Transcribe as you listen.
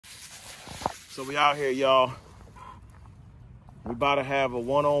So we out here, y'all. We about to have a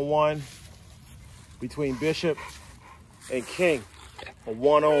one-on-one between Bishop and King. A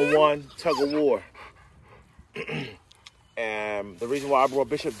one-on-one tug of war. And the reason why I brought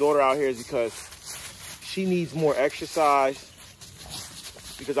Bishop's daughter out here is because she needs more exercise.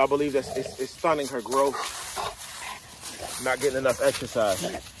 Because I believe that it's stunning her growth. Not getting enough exercise.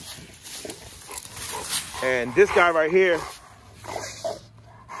 And this guy right here,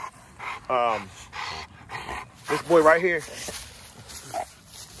 this boy right here,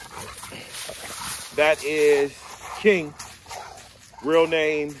 that is King, real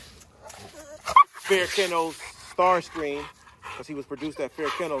name Fair Kennels Starscream, because he was produced at Fair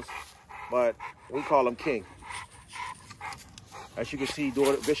Kennels, but we call him King. As you can see,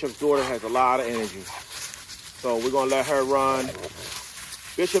 Bishop's daughter has a lot of energy. So we're gonna let her run.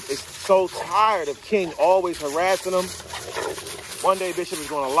 Bishop is so tired of King always harassing him. One day Bishop is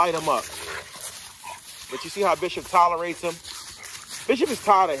gonna light him up. But you see how Bishop tolerates him? Bishop is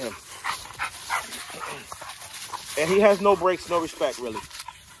tired of him. And he has no breaks, no respect, really.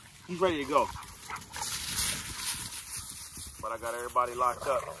 He's ready to go. But I got everybody locked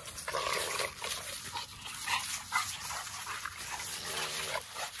up.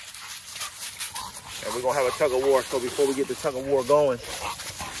 And we're going to have a tug of war. So before we get the tug of war going,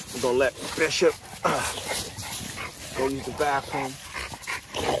 we're going to let Bishop go use the bathroom.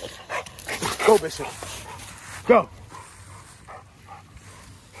 Go, Bishop. Go.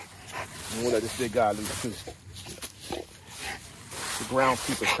 And we'll let this big guy loose, too. The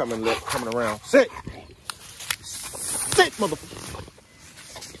groundskeeper's coming around. Sit. Sit, motherfucker.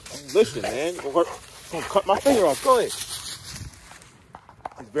 Listen, man. I'm going to cut my finger off. Go ahead.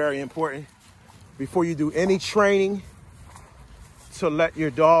 It's very important before you do any training to let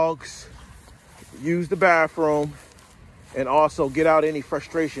your dogs use the bathroom and also get out any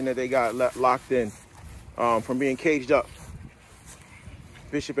frustration that they got locked in from being caged up.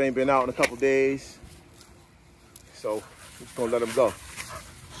 Bishop ain't been out in a couple days, so we're just gonna let him go.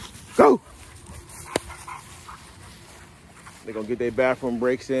 Go! They're gonna get their bathroom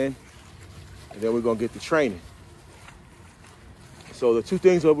breaks in, and then we're gonna get the training. So the two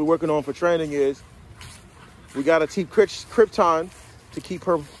things that we're working on for training is we gotta teach Krypton to keep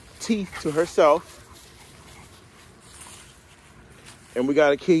her teeth to herself. And we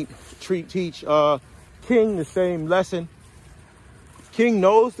gotta teach King the same lesson. King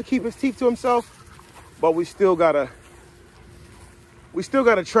knows to keep his teeth to himself, but we still gotta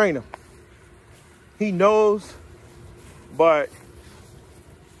train him. He knows, but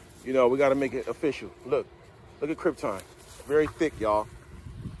you know, we gotta make it official. Look at Krypton. Very thick, y'all.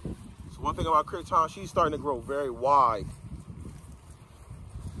 So one thing about Krypton, she's starting to grow very wide.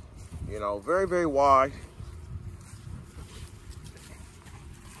 You know, very, very wide.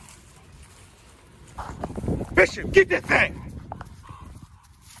 Bishop, get that thing!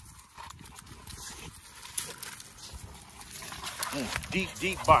 Deep,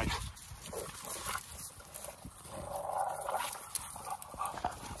 deep bite.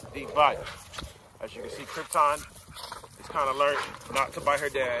 Deep bite. As you can see, Krypton is kind of learned not to bite her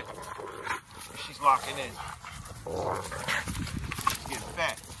dad. She's locking in. She's getting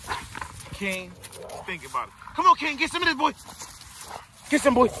fat. King, think about it. Come on, King, get some of this, boy. Get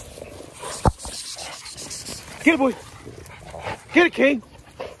some, boy. Get it, boy. Get it, King.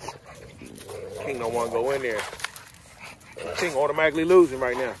 King don't want to go in there. King automatically losing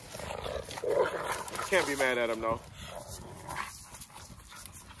right now. Can't be mad at him, though.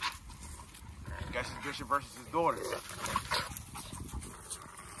 Guess it's Bishop versus his daughter.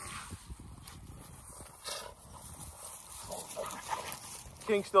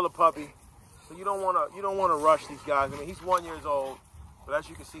 King's still a puppy, so you don't wanna rush these guys. I mean, he's 1 year old, but as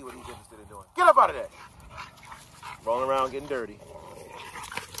you can see what he's interested in doing. Get up out of that. Rolling around getting dirty.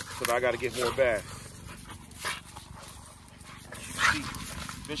 So I gotta get more baths. As you can see,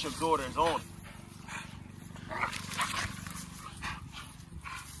 Bishop's daughter is on it.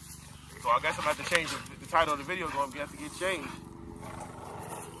 So I guess I'm gonna have to change the title of the video. Going to have to get changed.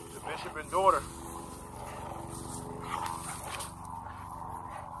 The Bishop and daughter.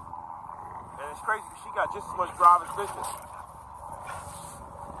 And it's crazy because she got just as much drive as Bishop.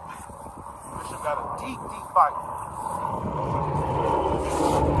 Bishop got a deep, deep bite.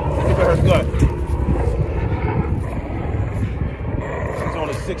 Look at her gut. She's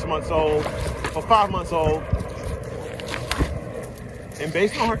only 6 months old, or 5 months old. And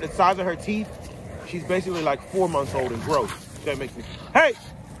based on the size of her teeth, she's basically like 4 months old in growth. That makes me, hey!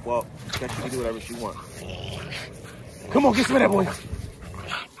 Well, that she can do whatever she wants. Come on, get some of that, boy.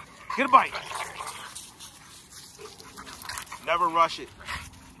 Get a bite. Never rush it.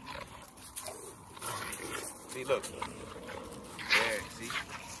 See, look. Yeah, see?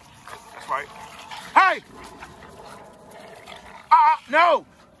 That's right. Hey! No!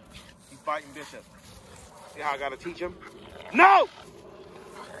 He's biting Bishop. See how I gotta teach him? No!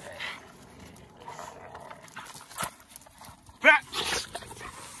 Back!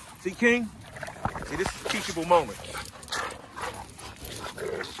 See, King? See, this is a teachable moment.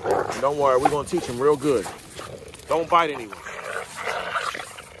 Don't worry, we're gonna teach him real good. Don't bite anyone.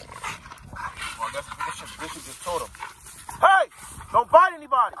 Well, that's what Bishop just told him. Hey! Don't bite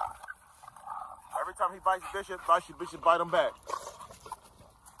anybody! Every time he bites Bishop bite him back.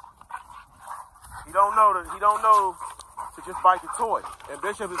 He don't know to just bite the toy. And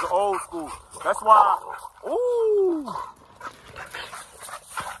Bishop is old school. That's why, ooh!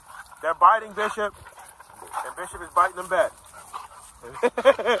 They're biting Bishop, and Bishop is biting them back.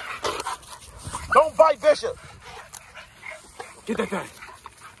 Don't bite Bishop! Get that thing.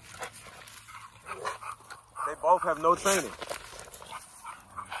 They both have no training.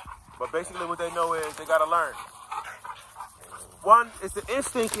 But basically what they know is they gotta learn. One, it's the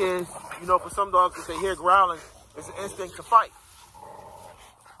instinct is, you know, for some dogs, if they hear growling, it's the instinct to fight.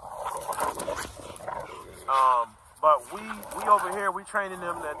 But we over here, we training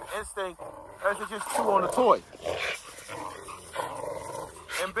them that the instinct is to just chew on the toy.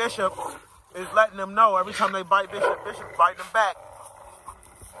 And Bishop is letting them know every time they bite Bishop, Bishop's biting them back.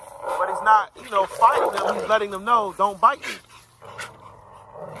 But he's not, you know, fighting them, he's letting them know, don't bite me.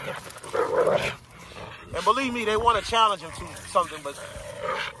 And believe me, they want to challenge him to something, but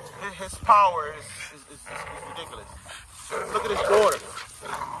his power is ridiculous. Look at his daughter.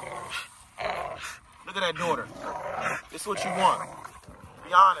 Look at that daughter. This is what you want.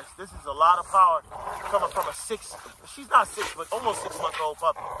 Be honest, this is a lot of power coming from a she's not 6, but almost 6-month-old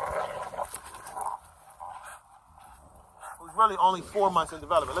puppy. Who's really only 4 months in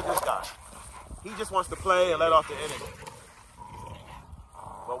development. Look at this guy. He just wants to play and let off the energy.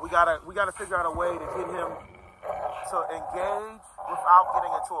 But we gotta figure out a way to get him to engage without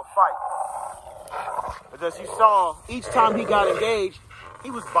getting into a fight. Because you saw, each time he got engaged, he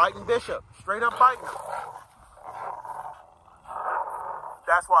was biting Bishop. Straight up biting him.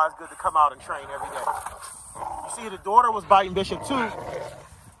 That's why it's good to come out and train every day. You see, the daughter was biting Bishop too,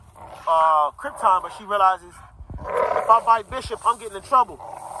 crib time, but she realizes, if I bite Bishop, I'm getting in trouble.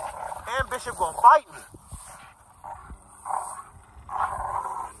 And Bishop gonna fight me.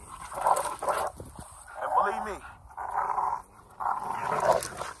 And believe me,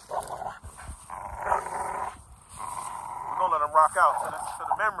 we're gonna let him rock out till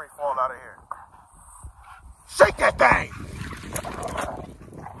the memory fall out of here. Shake that thing!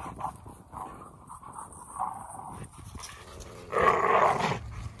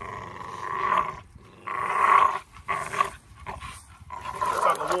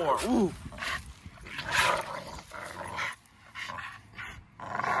 Ooh.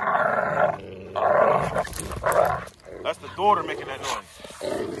 That's the daughter making that noise.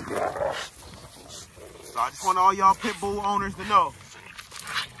 So I just want all y'all pit bull owners to know,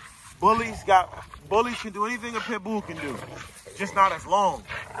 bullies can do anything a pit bull can do, just not as long.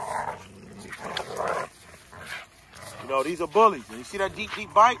 You know, these are bullies. And you see that deep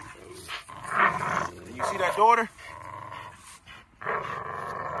bite? And you see that daughter?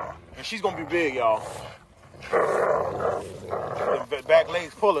 And she's gonna be big, y'all. The back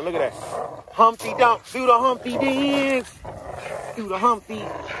legs pulling, look at that. Humpty Dump, do the Humpty dance. Do the Humpty.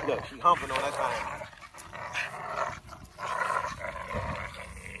 Look, she humping on that thing.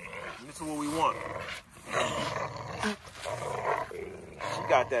 And this is what we want. She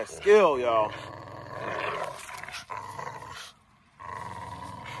got that skill, y'all.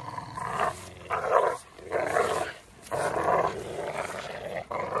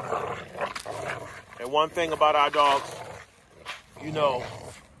 And one thing about our dogs, you know,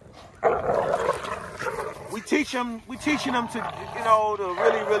 we teaching them to, you know, to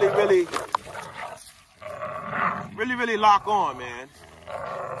really lock on, man.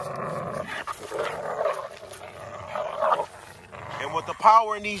 And with the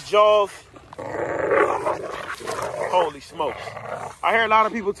power in these jaws, holy smokes. I hear a lot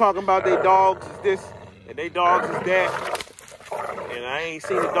of people talking about their dogs is this and their dogs is that. And I ain't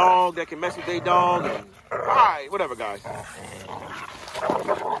seen a dog that can mess with their dog. And, all right, whatever, guys.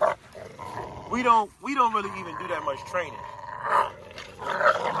 We don't really even do that much training.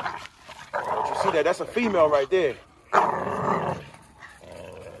 But you see that? That's a female right there.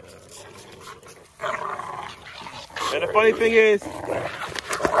 And the funny thing is,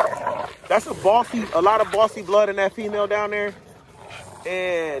 that's a lot of bossy blood in that female down there.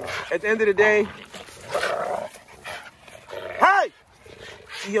 And at the end of the day, hey!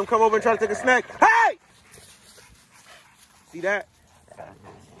 See him come over and try to take a snack. Hey! See that?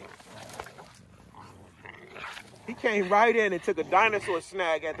 He came right in and took a dinosaur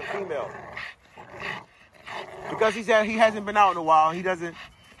snag at the female. Because he hasn't been out in a while. He's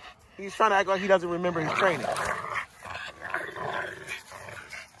trying to act like he doesn't remember his training.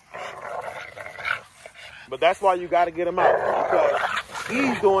 But that's why you got to get him out, because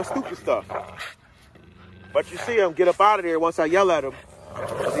he's doing stupid stuff. But you see him get up out of there once I yell at him,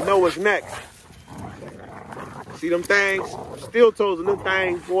 because he know what's next. See them things? Steel toes and them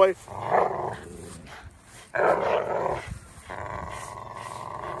things, boy.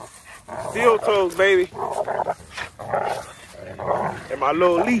 Steel toes, baby. And my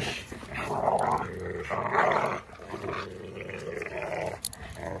little leash.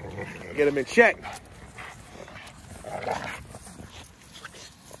 Get him in check.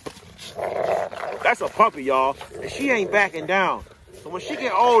 That's a puppy, y'all. And she ain't backing down. So when she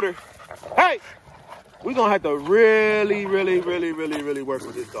get older, hey, we're going to have to really, really, really, really, really work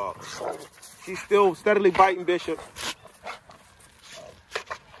with this dog. She's still steadily biting Bishop.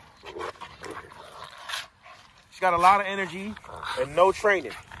 She's got a lot of energy and no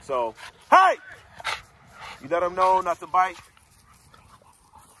training. So, hey, you let them know not to bite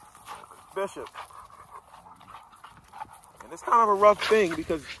Bishop. And it's kind of a rough thing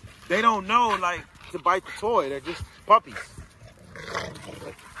because they don't know, like, to bite the toy. They're just puppies.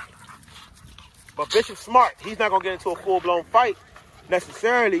 But Bishop's smart. He's not going to get into a full-blown fight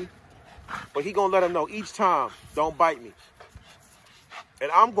necessarily, but he's going to let him know each time, don't bite me.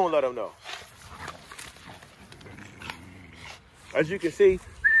 And I'm going to let him know. As you can see.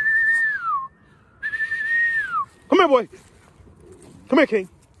 Come here, boy. Come here, King.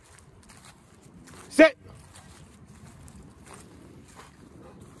 Sit.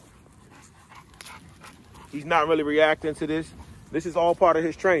 He's not really reacting to this. This is all part of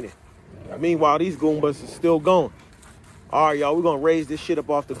his training. Meanwhile, these Goombas are still going. All right, y'all, we're going to raise this shit up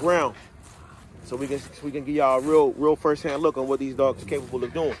off the ground so we can give y'all a real first-hand look on what these dogs are capable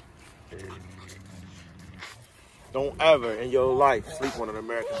of doing. Don't ever in your life sleep on an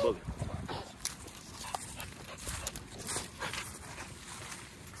American Bully.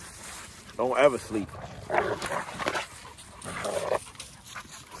 Don't ever sleep.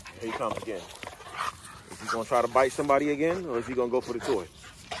 Here he comes again. Is he going to try to bite somebody again, or is he going to go for the toy?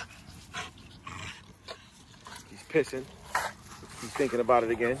 He's pissing. He's thinking about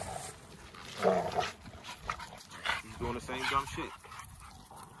it again. He's doing the same dumb shit.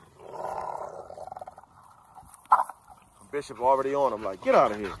 Bishop already on him, like, get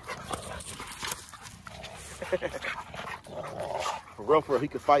out of here. For real, he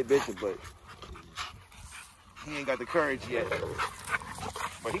could fight Bishop, but he ain't got the courage yet.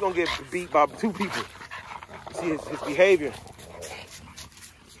 But he gonna get beat by 2 people. See his behavior.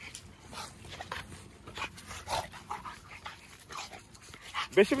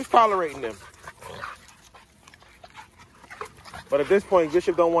 Bishop is tolerating them. But at this point,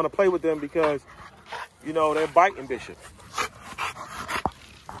 Bishop don't want to play with them because, you know, they're biting Bishop.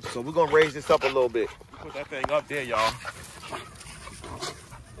 So we're going to raise this up a little bit. Put that thing up there, y'all.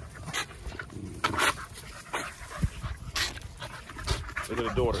 Look at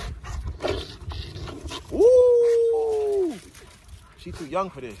the daughter. Ooh! She's too young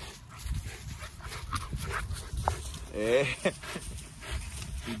for this. Yeah.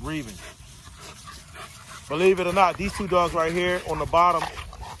 She's breathing. Believe it or not, these 2 dogs right here on the bottom,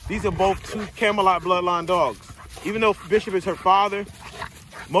 these are both 2 Camelot bloodline dogs. Even though Bishop is her father,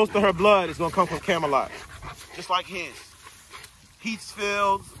 most of her blood is going to come from Camelot, just like his.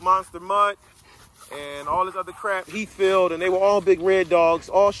 Heathfield, Monster Mutt, and all this other crap, Heathfield, and they were all big red dogs,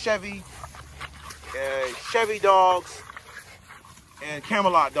 all Chevy dogs, and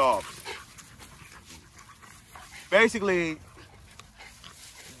Camelot dogs. Basically,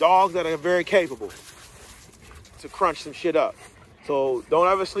 dogs that are very capable to crunch some shit up. So don't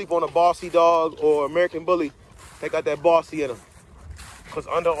ever sleep on a bossy dog or American Bully. They got that bossy in them. Because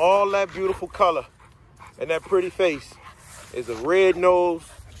under all that beautiful color and that pretty face is a red-nosed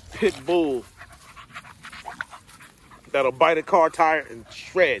pit bull that'll bite a car tire and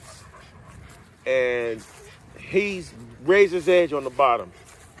shreds. And he's Razor's Edge on the bottom.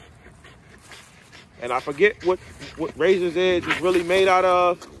 And I forget what Razor's Edge was really made out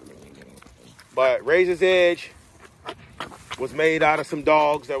of, but Razor's Edge was made out of some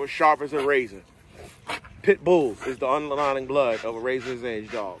dogs that were sharp as a razor. Pit bulls is the underlying blood of a Razor's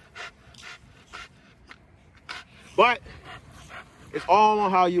Edge dog. But it's all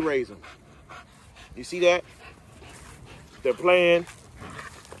on how you raise them. You see that? They're playing.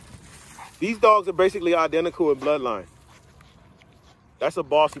 These dogs are basically identical in bloodline. That's a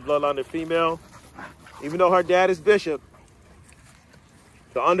bossy bloodline, they're female. Even though her dad is Bishop,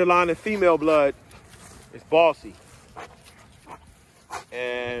 The underlying female blood is bossy.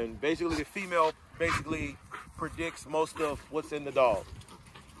 And basically the female basically predicts most of what's in the dog.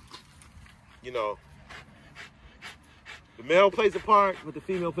 You know, the male plays a part, but the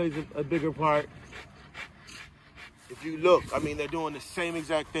female plays a bigger part. If you look, I mean, they're doing the same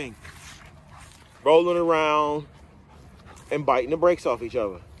exact thing. Rolling around and biting the brakes off each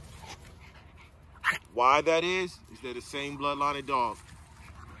other. Why that is they're the same bloodline of dog.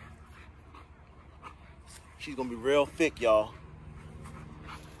 She's gonna be real thick, y'all.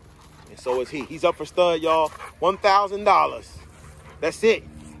 And so is he. He's up for stud, y'all. $1,000. That's it.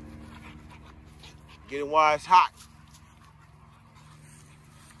 Getting why it's hot.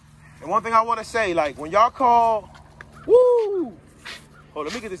 And one thing I want to say, like, when y'all call, woo! Hold on,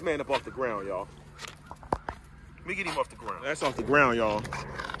 let me get this man up off the ground, y'all. Let me get him off the ground. That's off the ground, y'all.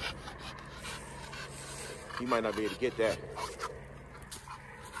 He might not be able to get that.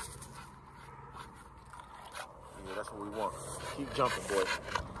 Yeah, that's what we want. Keep jumping, boy.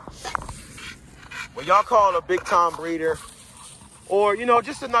 When y'all call a big time breeder, or, you know,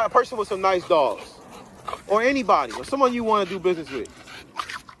 just a person with some nice dogs, or anybody, or someone you want to do business with,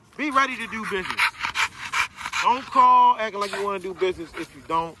 be ready to do business. Don't call acting like you want to do business if you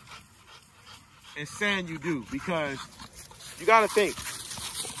don't, and saying you do, because you got to think.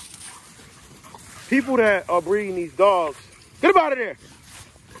 People that are breeding these dogs, get him out of there.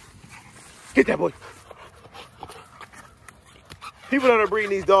 Get that boy. People that are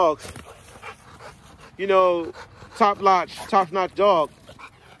breeding these dogs, you know, top-notch dog.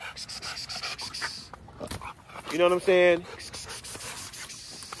 You know what I'm saying?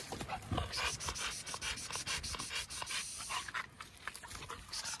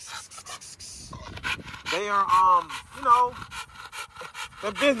 They are, you know,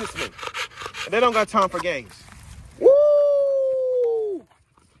 they're businessmen. And they don't got time for games. Woo!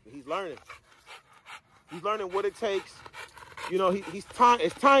 He's learning. He's learning what it takes. You know, it's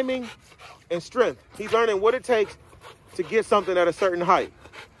timing and strength. He's learning what it takes to get something at a certain height.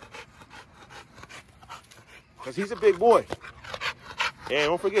 Because he's a big boy. And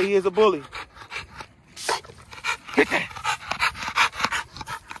don't forget, he is a bully. Get that.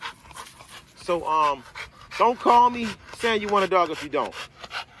 So, don't call me saying you want a dog if you don't.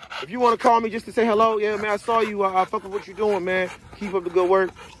 If you want to call me just to say hello, yeah, man, I saw you. I fuck with what you're doing, man. Keep up the good work.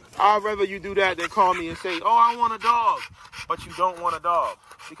 I'd rather you do that than call me and say, oh, I want a dog, but you don't want a dog.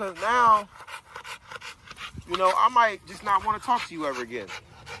 Because now, you know, I might just not want to talk to you ever again.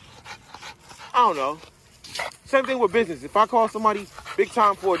 I don't know. Same thing with business. If I call somebody big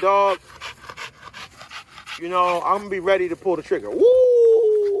time for a dog, you know, I'm going to be ready to pull the trigger.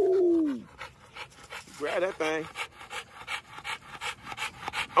 Woo! Grab that thing.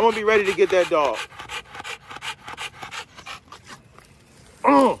 I'm going to be ready to get that dog.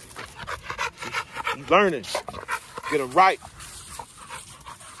 He's learning. Get him right.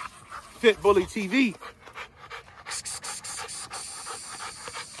 Fit Bully TV.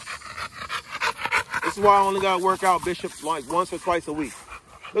 This is why I only got to work out Bishop like once or twice a week.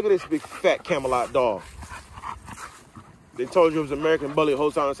 Look at this big fat Camelot dog. They told you it was American Bully the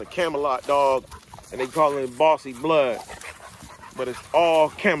whole time. It's a Camelot dog, and they call it Bossy Blood. But it's all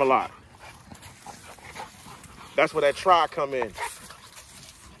Camelot. That's where that tri come in.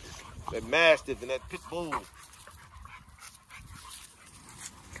 That Mastiff and that Pit Bull.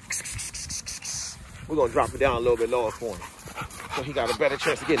 We're going to drop it down a little bit lower for him, so he got a better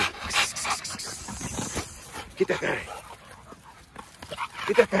chance to get it. Get that thing.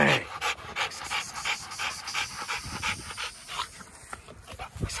 Get that thing.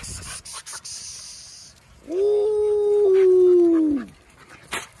 Ooh.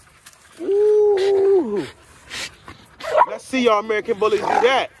 Ooh. Let's see y'all American Bullies do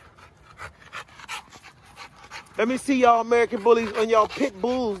that. Let me see y'all American Bullies and y'all Pit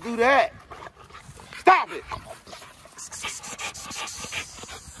Bulls do that. Stop it.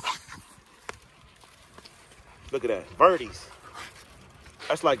 Look at that. Verdes.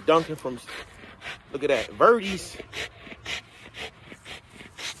 That's like Duncan from... Look at that. Verdes.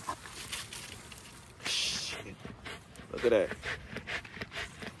 Shit. Look at that.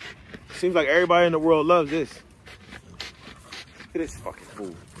 Seems like everybody in the world loves this. Look at this fucking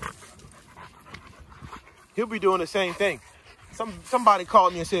fool. He'll be doing the same thing. Somebody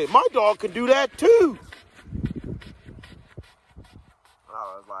called me and said, my dog can do that too.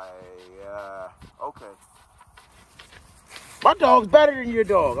 I was like, okay. My dog's better than your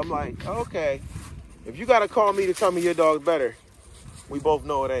dog. I'm like, okay. If you got to call me to tell me your dog's better, we both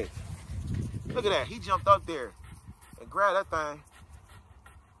know it ain't. Look at that. He jumped up there and grabbed that thing.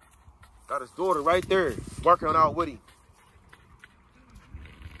 Got his daughter right there, working out with him.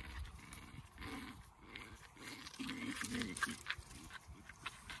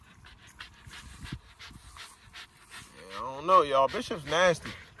 don't know, y'all. Bishop's nasty.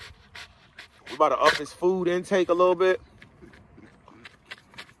 We about to up his food intake a little bit.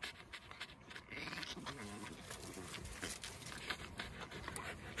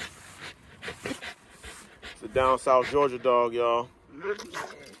 It's a down south Georgia dog, y'all.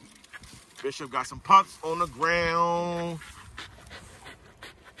 Bishop got some pups on the ground.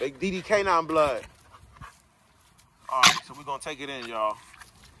 Big DDK9 blood. All right, so we're gonna take it in, y'all.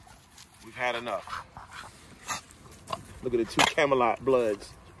 We've had enough. Look at the two Camelot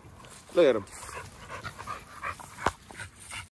bloods. Look at them.